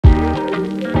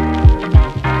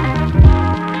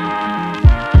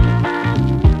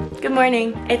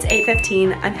morning. It's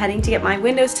 8:15. I'm heading to get my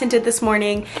windows tinted this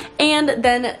morning and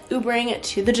then Ubering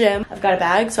to the gym. I've got a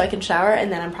bag so I can shower,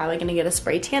 and then I'm probably gonna get a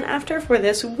spray tan after for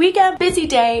this weekend. Busy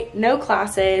day, no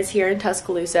classes here in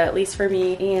Tuscaloosa, at least for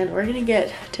me, and we're gonna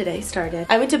get today started.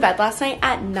 I went to bed last night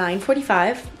at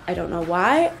 9:45. I don't know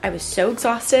why. I was so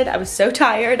exhausted, I was so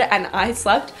tired, and I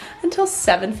slept until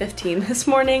 7:15 this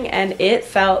morning, and it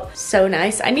felt so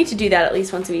nice. I need to do that at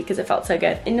least once a week because it felt so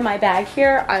good. Into my bag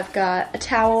here, I've got a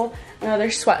towel, another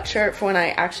sweatshirt for when I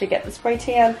actually get the spray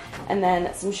tan, and then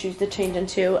some shoes to change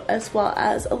into, as well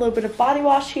as a little bit of body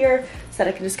wash here so that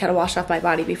I can just kind of wash off my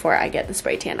body before I get the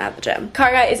spray tan at the gym.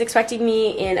 Car guy is expecting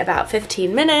me in about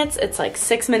 15 minutes. It's like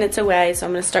 6 minutes away, so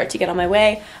I'm gonna start to get on my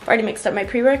way. I've already mixed up my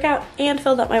pre-workout and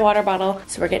filled up my water bottle,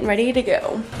 so we're getting ready to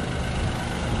go.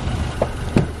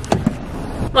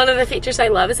 One of the features I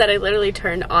love is that I literally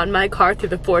turned on my car through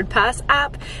the Ford Pass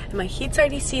app, and my heat's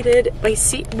already seated. My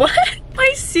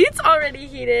seat's already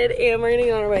heated, and we're gonna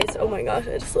get on our way. So, oh my gosh,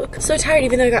 I just look so tired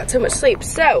even though I got so much sleep.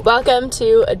 So, welcome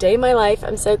to a day in my life.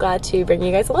 I'm so glad to bring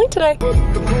you guys along today. Wake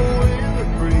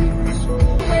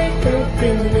up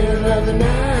in the middle of the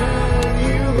night,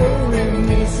 you holding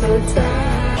me so tight.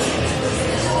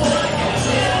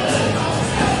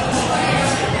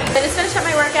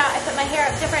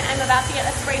 Different. I'm about to get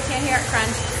a spray tan here at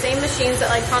Crunch. Same machines that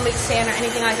like Palm Beach Tan or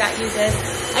anything like that uses.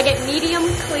 I get medium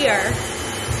clear,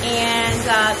 and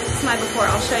this is my before.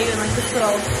 I'll show you in like this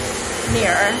little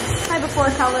mirror. My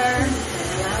before color.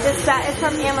 This set is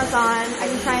from Amazon. I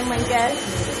can try and link it.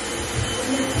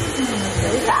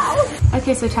 There we go.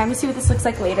 Okay, so time to see what this looks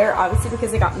like later. Obviously,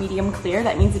 because I got medium clear,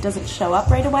 that means it doesn't show up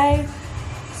right away.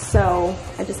 So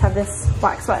I just have this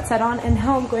black sweat set on, and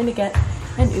now I'm going to get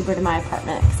an Uber to my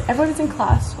apartment because everyone is in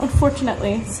class,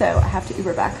 unfortunately, so I have to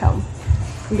Uber back home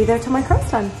and be there till my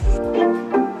car's done.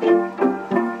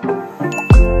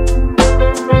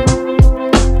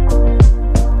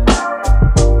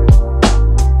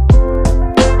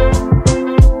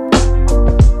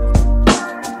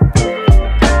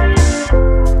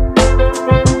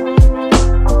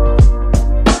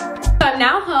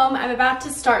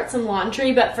 Start some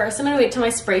laundry, but first I'm gonna wait till my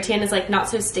spray tan is like not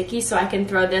so sticky so I can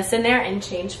throw this in there and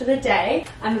change for the day.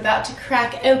 I'm about to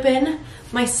crack open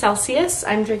my Celsius.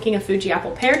 I'm drinking a Fuji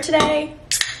apple pear today.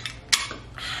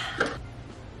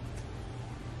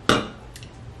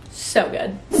 So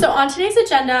good. So on today's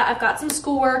agenda, I've got some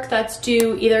schoolwork that's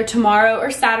due either tomorrow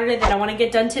or Saturday that I want to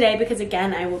get done today because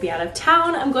again, I will be out of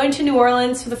town. I'm going to New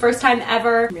Orleans for the first time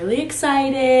ever. I'm really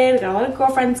excited. Got a lot of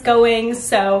girlfriends going,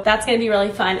 so that's gonna be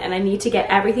really fun, and I need to get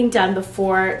everything done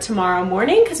before tomorrow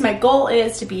morning because my goal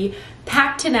is to be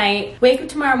packed tonight, wake up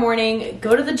tomorrow morning,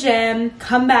 go to the gym,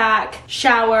 come back,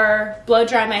 shower, blow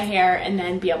dry my hair, and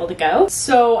then be able to go.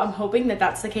 So I'm hoping that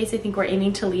that's the case. I think we're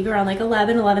aiming to leave around like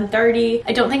 11:30.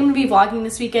 I don't think I'm gonna be vlogging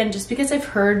this weekend just because I've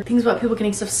heard things about people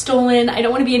getting stuff stolen. I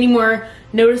don't want to be any more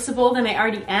noticeable than I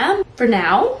already am. For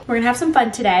now, we're gonna have some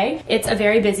fun today. It's a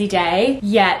very busy day,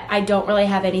 yet I don't really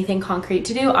have anything concrete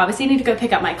to do. Obviously, I need to go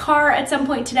pick up my car at some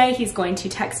point today. He's going to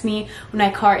text me when my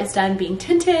car is done being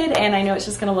tinted, and I know it's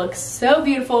just gonna look so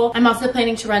beautiful. I'm also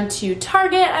planning to run to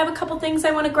Target. I have a couple things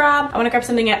I wanna grab. I wanna grab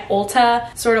something at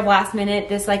Ulta, sort of last minute,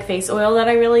 this like face oil that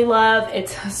I really love.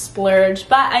 It's a splurge,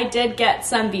 but I did get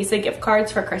some Visa gift cards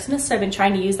for Christmas, so I've been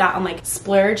trying to use that on like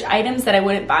splurge items that I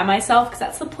wouldn't buy myself, because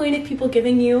that's the point of people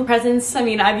giving you presents. I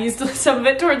mean, I've used some of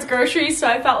it towards groceries, so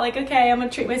I felt like, okay, I'm gonna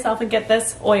treat myself and get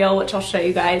this oil, which I'll show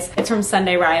you guys. It's from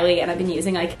Sunday Riley, and I've been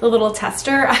using like the little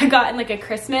tester I got in like a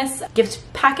Christmas gift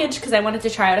package because I wanted to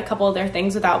try out a couple of their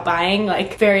things without buying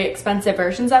like very expensive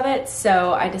versions of it.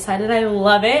 So I decided I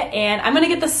love it, and I'm gonna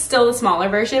get still the smaller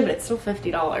version, but it's still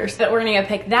 $50. But we're gonna go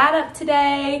pick that up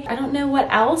today. I don't know what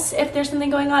else, if there's something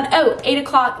going on. Oh, 8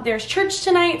 o'clock, there's church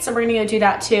tonight, so we're gonna go do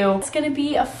that too. It's gonna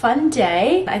be a fun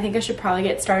day. I think I should probably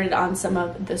get started on some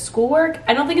of the schoolwork.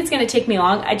 I don't think it's gonna take me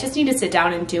long. I just need to sit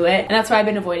down and do it. And that's why I've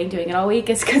been avoiding doing it all week,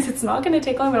 is because it's not gonna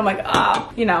take long, but I'm like,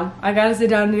 you know, I gotta sit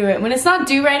down and do it. When it's not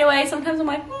due right away, sometimes I'm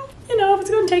like, you know, if it's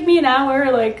gonna take me an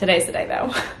hour, like today's the day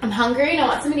though. I'm hungry and I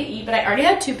want something to eat, but I already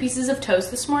had 2 pieces of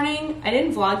toast this morning. I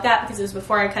didn't vlog that because it was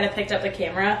before I kind of picked up the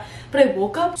camera, but I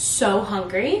woke up so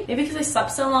hungry. Maybe because I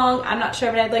slept so long, I'm not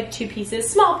sure, but I had like 2 pieces,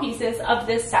 small pieces of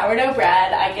this sourdough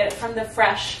bread. I get it from the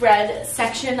fresh bread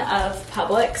section of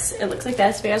Publix. It looks like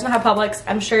this. If you guys don't have Publix,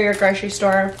 I'm sure your grocery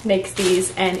store makes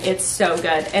these, and it's so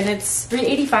good. And it's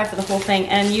 $3.85 for the whole thing,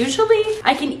 and usually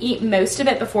I can eat most of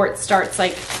it before it starts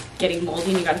like getting moldy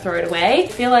and you gotta throw it away. I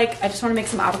feel like I just wanna make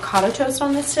some avocado toast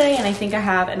on this today, and I think I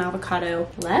have an avocado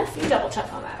left. Let me double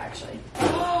check on that actually.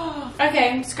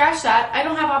 Okay, scratch that. I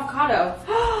don't have avocado.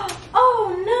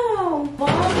 Oh no,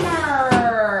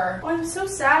 bummer. Oh, I'm so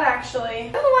sad actually. I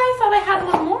don't know why I thought I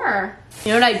had one more.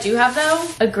 You know what I do have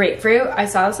though? A grapefruit. I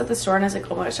saw this at the store and I was like,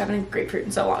 oh my gosh, I haven't had grapefruit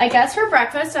in so long. I guess for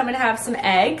breakfast, I'm gonna have some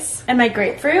eggs and my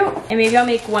grapefruit. And maybe I'll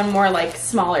make one more like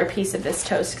smaller piece of this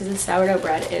toast because the sourdough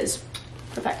bread is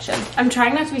perfection. I'm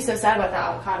trying not to be so sad about the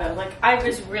avocado. Like I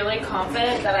was really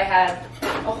confident that I had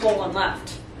a whole one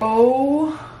left.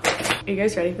 Oh, are you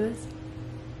guys ready for this?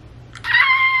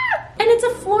 Ah! And it's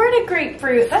a Florida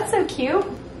grapefruit. That's so cute.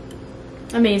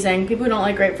 Amazing. People who don't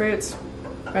like grapefruits,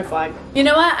 red flag. You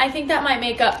know what? I think that might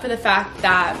make up for the fact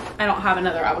that I don't have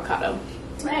another avocado.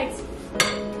 Some eggs.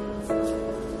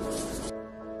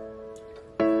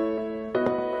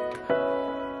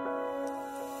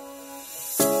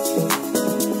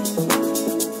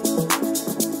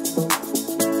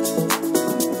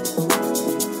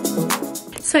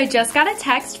 So I just got a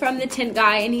text from the tint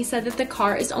guy and he said that the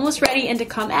car is almost ready and to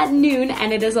come at noon,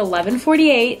 and it is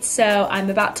 11:48. So I'm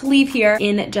about to leave here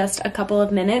in just a couple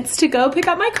of minutes to go pick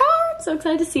up my car. I'm so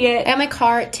excited to see it. I got my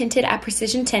car tinted at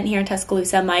Precision Tint here in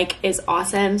Tuscaloosa. Mike is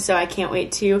awesome, so I can't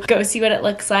wait to go see what it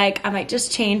looks like. I might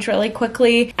just change really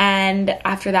quickly, and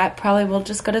after that probably we'll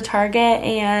just go to Target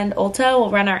and Ulta.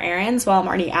 We'll run our errands while I'm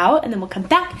already out, and then we'll come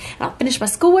back and I'll finish my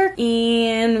schoolwork,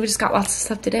 and we just got lots of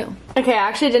stuff to do. Okay, I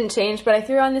actually didn't change, but I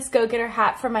threw on this go-getter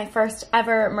hat for my first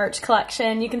ever merch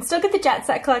collection. You can still get the Jet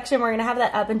Set collection. We're gonna have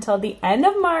that up until the end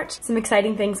of March. Some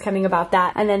exciting things coming about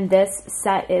that. And then this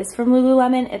set is from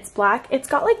Lululemon. It's black. It's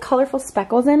got like colorful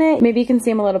speckles in it. Maybe you can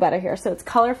see them a little better here. So it's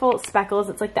colorful speckles.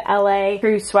 It's like the LA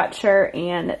Crew sweatshirt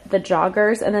and the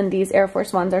joggers. And then these Air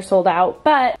Force Ones are sold out,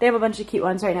 but they have a bunch of cute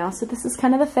ones right now. So this is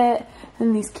kind of the fit.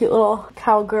 And these cute little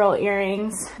cowgirl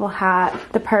earrings, little hat,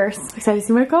 the purse. Excited to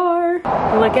see my car.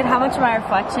 Look at how much of my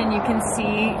reflection you can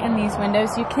see in these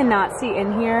windows. You cannot see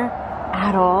in here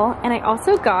at all. And I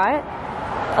also got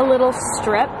a little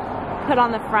strip put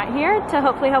on the front here to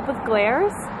hopefully help with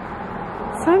glares.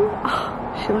 So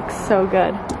oh, she looks so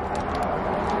good.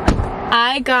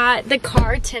 I got the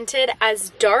car tinted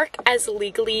as dark as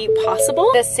legally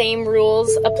possible. The same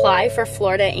rules apply for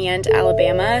Florida and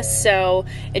Alabama, so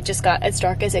it just got as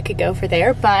dark as it could go for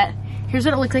there. But here's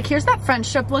what it looks like. Here's that front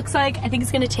strip looks like. I think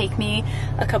it's gonna take me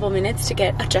a couple minutes to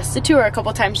get adjusted to, or a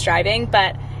couple times driving,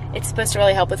 but it's supposed to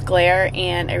really help with glare,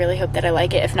 and I really hope that I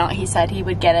like it. If not, he said he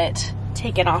would get it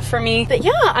taken off for me. But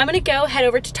yeah, I'm gonna go head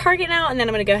over to Target now, and then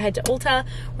I'm gonna go head to Ulta.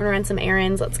 We're gonna run some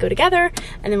errands. Let's go together,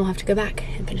 and then we'll have to go back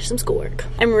and finish some schoolwork.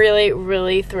 I'm really,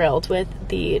 really thrilled with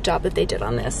the job that they did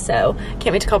on this, so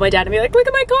can't wait to call my dad and be like, look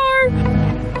at my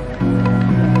car!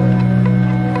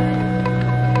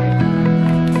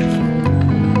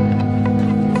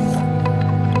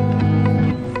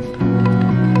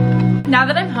 Now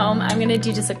that I'm home, I'm gonna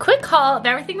do just a quick haul of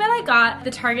everything that I got.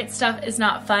 The Target stuff is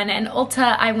not fun, and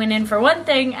Ulta, I went in for one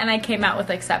thing and I came out with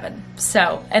like 7.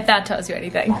 So if that tells you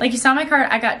anything. Like you saw in my cart,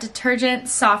 I got detergent,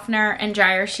 softener, and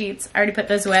dryer sheets. I already put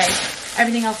those away.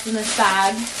 Everything else in this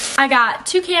bag. I got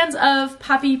 2 cans of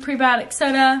Poppy prebiotic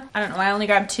soda. I don't know why I only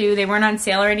grabbed 2. They weren't on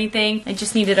sale or anything. I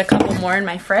just needed a couple more in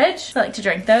my fridge, so I like to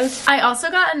drink those. I also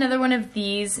got another one of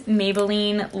these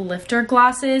Maybelline lifter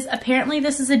glosses. Apparently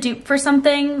this is a dupe for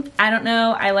something. I don't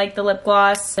know. I like the lip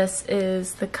gloss. This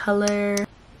is the color.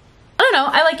 I don't know,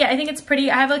 I like it. I think it's pretty.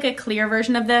 I have like a clear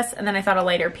version of this, and then I thought a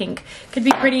lighter pink could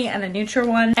be pretty, and a neutral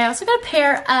one. I also got a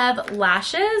pair of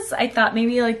lashes. I thought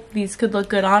maybe like these could look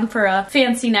good on for a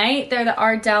fancy night. They're the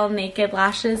Ardell Naked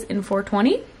Lashes in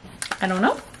 420. I don't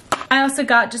know. I also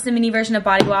got just a mini version of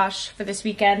body wash for this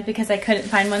weekend because I couldn't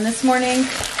find one this morning.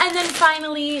 And then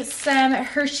finally, some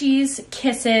Hershey's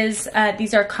Kisses.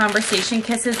 These are conversation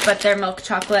kisses, but they're milk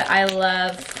chocolate. I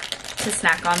love to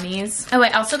snack on these. Oh, I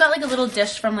also got like a little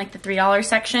dish from like the $3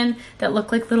 section that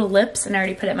looked like little lips, and I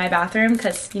already put it in my bathroom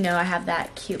because, you know, I have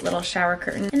that cute little shower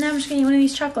curtain. And now I'm just gonna eat one of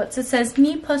these chocolates. It says,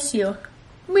 me plus you.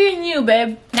 Me and you,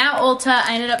 babe. Now Ulta,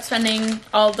 I ended up spending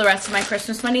all the rest of my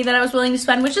Christmas money that I was willing to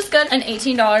spend, which is good, and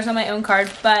 $18 on my own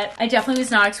card, but I definitely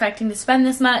was not expecting to spend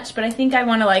this much, but I think I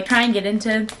want to like try and get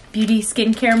into beauty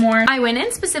skincare more. I went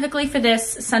in specifically for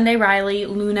this Sunday Riley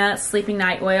Luna Sleeping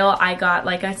Night Oil. I got,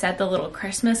 like I said, the little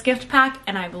Christmas gift pack,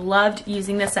 and I've loved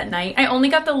using this at night. I only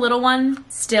got the little one,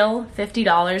 still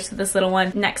 $50 for this little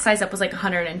one. Next size up was like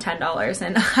 $110,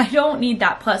 and I don't need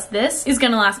that. Plus, this is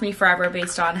gonna last me forever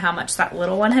based on how much that little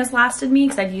little one has lasted me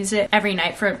because I've used it every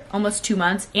night for almost 2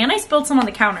 months, and I spilled some on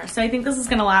the counter. So I think this is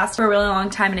gonna last for a really long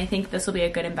time, and I think this will be a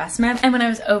good investment. And when I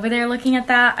was over there looking at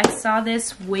that, I saw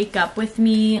this Wake Up With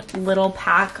Me little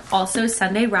pack, also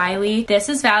Sunday Riley. This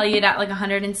is valued at like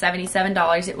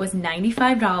 $177. It was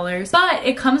 $95, but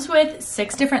it comes with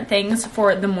 6 different things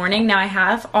for the morning. Now I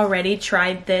have already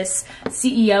tried this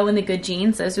CEO and the Good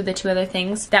Jeans. Those were the 2 other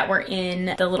things that were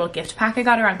in the little gift pack I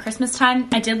got around Christmas time.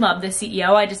 I did love the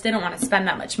CEO. I just didn't want to spend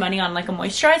that much money on like a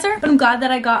moisturizer, but I'm glad that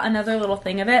I got another little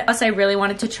thing of it. Plus I really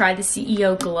wanted to try the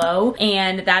CEO Glow,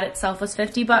 and that itself was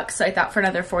 50 bucks. So I thought for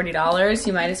another $40,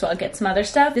 you might as well get some other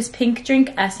stuff. This Pink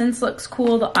Drink Essence looks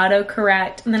cool, the auto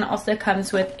correct, and then it also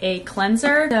comes with a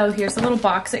cleanser. So here's a little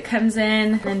box it comes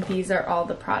in, and these are all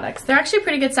the products. They're actually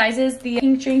pretty good sizes. The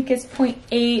Pink Drink is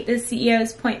 0.8, the CEO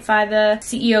is 0.5, the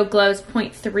CEO Glow is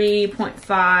 0.3,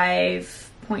 0.5,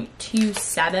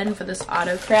 0.27 for this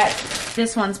autocorrect.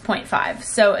 This one's 0.5.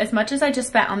 So as much as I just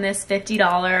spent on this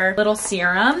 $50 little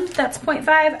serum that's 0.5,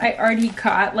 I already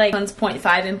got like one's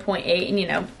 0.5 and 0.8, and you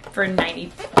know, for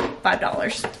 $95.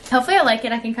 Hopefully I like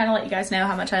it. I can kind of let you guys know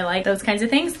how much I like those kinds of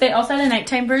things. They also had a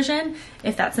nighttime version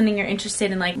if that's something you're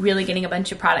interested in, like really getting a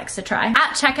bunch of products to try.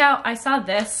 At checkout, I saw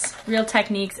this Real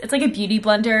Techniques. It's like a beauty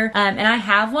blender, and I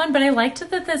have one, but I liked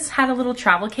that this had a little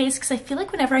travel case because I feel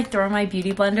like whenever I throw my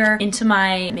beauty blender into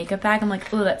my makeup bag, I'm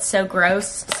like, oh, that's so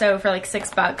gross. So for like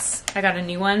 $6, I got a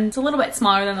new one. It's a little bit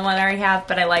smaller than the one I already have,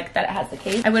 but I like that it has the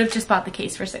case. I would have just bought the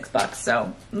case for $6,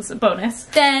 so it's a bonus.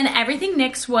 Then everything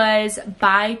NYX was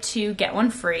buy 2 get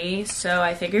 1 free, so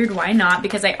I figured why not,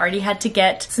 because I already had to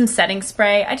get some setting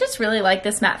spray. I just really like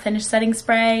this matte finish setting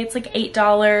spray. It's like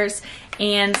 $8.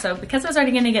 And so because I was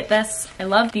already gonna get this, I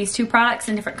love these 2 products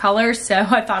in different colors, so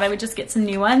I thought I would just get some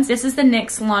new ones. This is the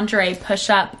NYX Lingerie Push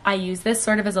Up. I use this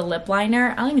sort of as a lip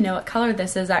liner. I don't even know what color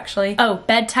this is actually. Oh,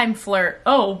 Bedtime Flirt.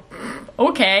 Oh,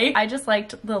 okay. I just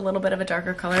liked the little bit of a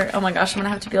darker color. Oh my gosh, I'm gonna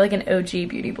have to be like an OG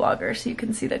beauty blogger so you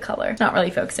can see the color. Not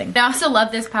really focusing. I also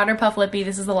love this Powder Puff Lippy.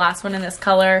 This is the last one in this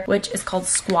color, which is called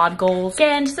Squad Goals.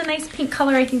 Again, just a nice pink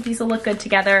color. I think these will look good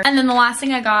together. And then the last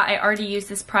thing I got, I already used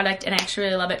this product and I actually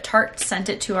really love it. Tarte sent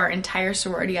it to our entire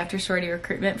sorority after sorority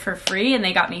recruitment for free, and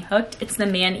they got me hooked. It's the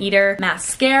Man Eater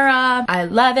mascara. I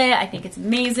love it. I think it's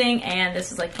amazing, and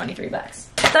this is like 23 bucks.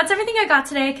 That's everything I got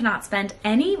today. I cannot spend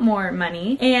any more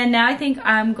money, and now I think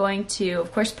I'm going to,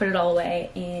 of course, put it all away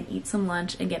and eat some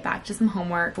lunch and get back to some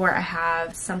homework before I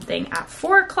have something at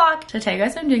 4 o'clock. Should I tell you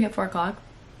guys what I'm doing at 4 o'clock?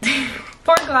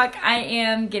 4 o'clock I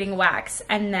am getting wax,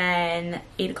 and then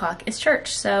 8 o'clock is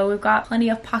church, so we've got plenty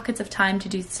of pockets of time to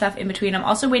do stuff in between. I'm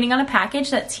also waiting on a package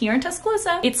that's here in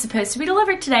Tuscaloosa. It's supposed to be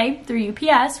delivered today through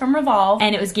UPS from Revolve,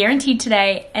 and it was guaranteed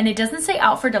today, and it doesn't say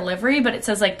out for delivery, but it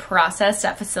says like processed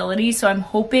at facility, so I'm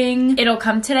hoping it'll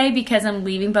come today because I'm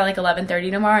leaving by like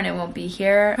 11:30 tomorrow and it won't be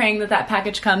here. Praying that that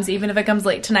package comes, even if it comes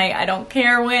late tonight. I don't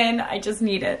care when, I just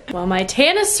need it. Well, my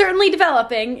tan is certainly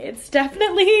developing. It's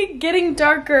definitely getting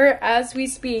darker as we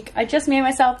speak. I just made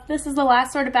myself, this is the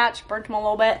last sort of batch, burnt them a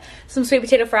little bit, some sweet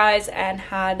potato fries, and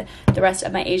had the rest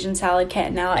of my Asian salad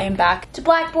kit. Now I am back to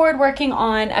Blackboard working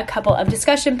on a couple of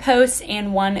discussion posts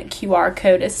and 1 QR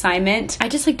code assignment. I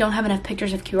just like don't have enough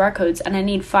pictures of QR codes, and I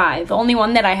need 5. The only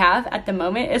one that I have at the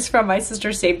moment is from my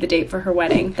sister's save the date for her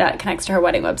wedding that connects to her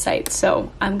wedding website.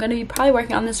 So I'm gonna be probably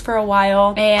working on this for a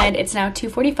while, and it's now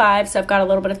 2:45, so I've got a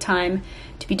little bit of time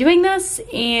to be doing this,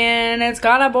 and it's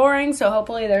kind of boring, so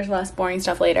hopefully there's less boring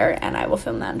stuff later and I will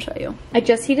film that and show you. I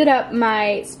just heated up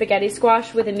my spaghetti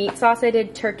squash with a meat sauce. I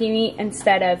did turkey meat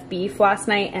instead of beef last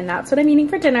night, and that's what I'm eating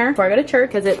for dinner before I go to church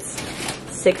because it's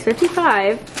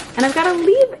 6:55 and I've got to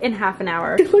leave in half an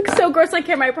hour. It looks so gross on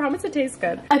camera. I promise it tastes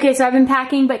good. Okay, so I've been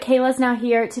packing, but Kayla's now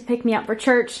here to pick me up for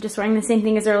church. Just wearing the same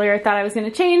thing as earlier. I thought I was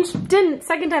gonna change. Didn't.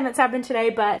 Second time it's happened today,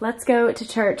 but let's go to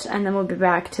church and then we'll be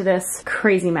back to this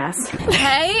crazy mess.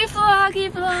 Hey,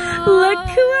 vloggy vlog. Look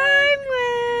who I'm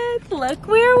with. Look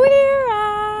where we're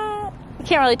at. I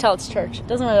can't really tell it's church. It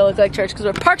doesn't really look like church because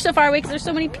we're parked so far away because there's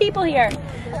so many people here.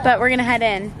 But we're gonna head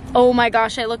in. Oh my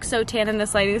gosh, I look so tan in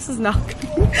this lighting. This is not good.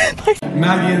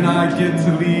 Maggie and I get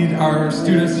to lead our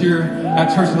students here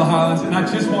at Church of the Highlands, and I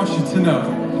just want you to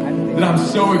know that I'm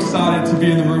so excited to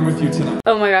be in the room with you tonight.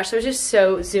 Oh my gosh, that was just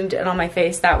so zoomed in on my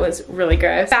face. That was really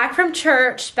gross. Back from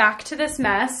church, back to this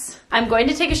mess. I'm going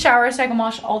to take a shower so I can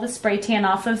wash all the spray tan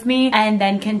off of me and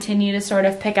then continue to sort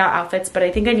of pick out outfits, but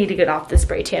I think I need to get off the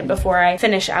spray tan before I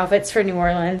finish outfits for New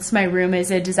Orleans. My room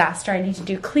is a disaster. I need to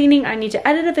do cleaning. I need to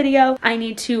edit a video. I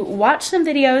need to watch some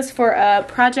videos for a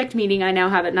project meeting I now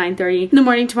have at 9:30 in the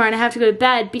morning tomorrow, and I have to go to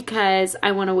bed because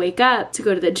I want to wake up to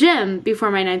go to the gym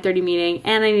before my 9:30 meeting,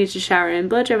 and I need to shower and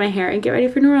blow dry my hair and get ready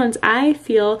for New Orleans. I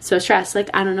feel so stressed. Like,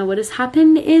 I don't know what has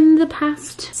happened in the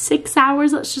past 6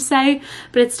 hours, let's just say,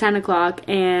 but it's 10 o'clock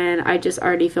and I just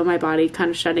already feel my body kind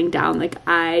of shutting down. Like,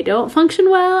 I don't function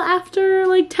well after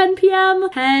like 10 p.m.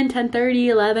 10, 10:30,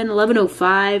 11,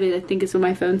 11:05, I think is when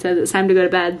my phone says it's time to go to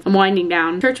bed. I'm winding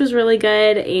down. Church was really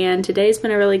good and today's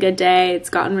been a really good day. It's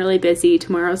gotten really busy.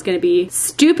 Tomorrow's gonna be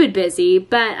stupid busy,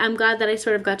 but I'm glad that I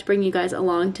sort of got to bring you guys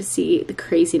along to see the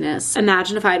craziness.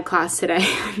 Imagine if I had class today.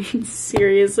 I mean,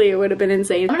 seriously, it would have been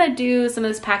insane. I'm gonna do some of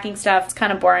this packing stuff. It's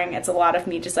kind of boring. It's a lot of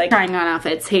me just like trying on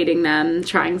outfits, hating them,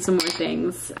 trying some more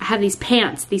things. I have these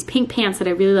pants, these pink pants that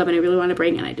I really love and I really want to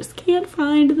bring, and I just can't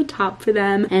find the top for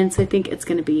them, and so I think it's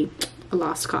gonna be a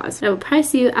lost cause. I will probably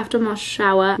see you after my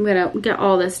shower. I'm gonna get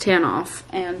all this tan off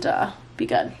and be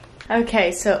good.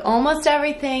 Okay, so almost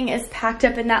everything is packed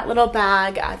up in that little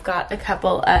bag. I've got a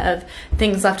couple of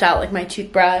things left out, like my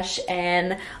toothbrush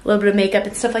and a little bit of makeup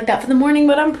and stuff like that for the morning,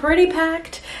 but I'm pretty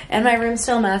packed and my room's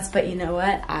still a mess, but you know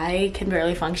what? I can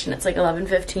barely function. It's like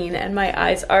 11:15 and my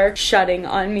eyes are shutting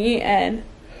on me and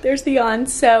there's the yawn.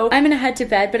 So I'm gonna head to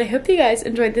bed, but I hope you guys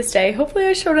enjoyed this day. Hopefully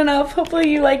I showed enough. Hopefully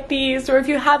you like these, or if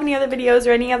you have any other videos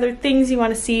or any other things you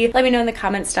want to see, let me know in the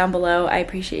comments down below. I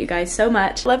appreciate you guys so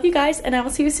much. Love you guys and I will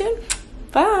see you soon.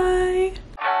 Bye.